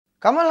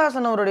கமல்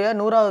ஹாசன் அவருடைய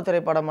 100வது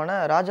திரைப்படமான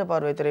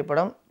ராஜபார்வை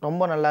திரைப்படம்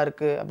ரொம்ப நல்லா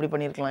இருக்கு, அப்படி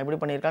பண்ணியிருக்கலாம், இப்படி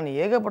பண்ணியிருக்கலாம்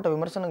ஏகப்பட்ட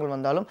விமர்சனங்கள்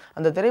வந்தாலும்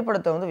அந்த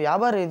திரைப்படத்தை வந்து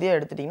வியாபார ரீதியாக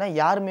எடுத்துட்டிங்கன்னா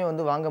யாருமே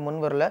வந்து வாங்க முன்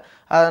வரல.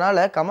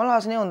 அதனால்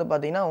கமல்ஹாசனே வந்து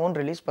பார்த்தீங்கன்னா ஓன்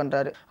ரிலீஸ்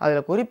பண்ணுறாரு.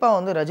 அதில் குறிப்பாக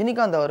வந்து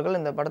ரஜினிகாந்த் அவர்கள்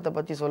இந்த படத்தை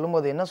பற்றி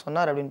சொல்லும்போது என்ன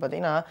சொன்னார் அப்படின்னு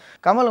பார்த்தீங்கன்னா,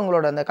 கமல்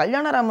உங்களோட அந்த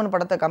கல்யாணராமன்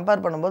படத்தை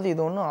கம்பேர் பண்ணும்போது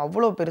இது ஒன்றும்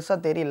அவ்வளோ பெருசாக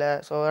தெரியல,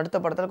 ஸோ அடுத்த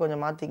படத்தில்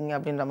கொஞ்சம் மாற்றிக்கிங்க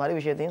அப்படின்ற மாதிரி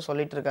விஷயத்தையும்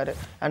சொல்லிட்டு இருக்காரு.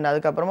 அண்ட்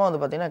அதுக்கப்புறமா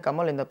வந்து பார்த்தீங்கன்னா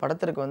கமல் இந்த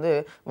படத்திற்கு வந்து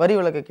வரி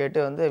விலக்கு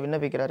கேட்டு வந்து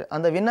விண்ணப்பிக்கிறாரு.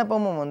 அந்த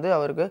விண்ணப்பமும் வந்து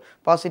அவருக்கு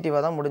பாசிட்டிவாக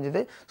தான் முடிஞ்சுது.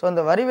 ஸோ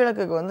அந்த வரி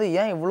விலக்குக்கு வந்து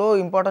ஏன் இவ்வளோ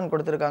இம்பார்ட்டன்ட்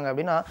கொடுத்துருக்காங்க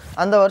அப்படின்னா,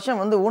 அந்த வருஷம்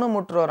வந்து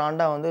ஊனமுற்றோர்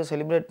ஆண்டாக வந்து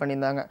செலிப்ரேட்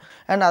பண்ணியிருந்தாங்க.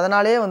 அண்ட்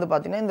அதனாலேயே வந்து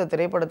பார்த்தீங்கன்னா இந்த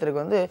திரைப்படத்திற்கு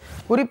வந்து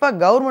குறிப்பாக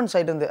கவர்மெண்ட்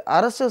சைட்லேருந்து,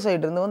 அரசு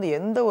சைட்லேருந்து வந்து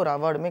எந்த ஒரு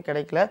அவார்டுமே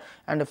கிடைக்கல.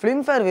 அண்ட்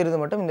ஃபிலிம்ஃபேர் விருது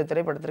மட்டும் இந்த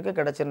திரைப்படத்திற்கு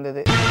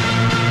கிடைச்சிருந்தது.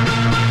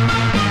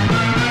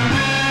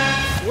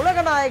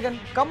 உலகநாயகன்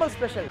கமல்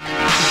ஸ்பெஷல்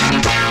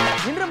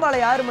இன்று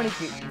மாலை 6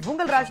 மணிக்கு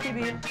உங்கள் ராஜ்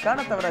டிவியில் காண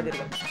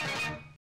தவறாதீர்கள்.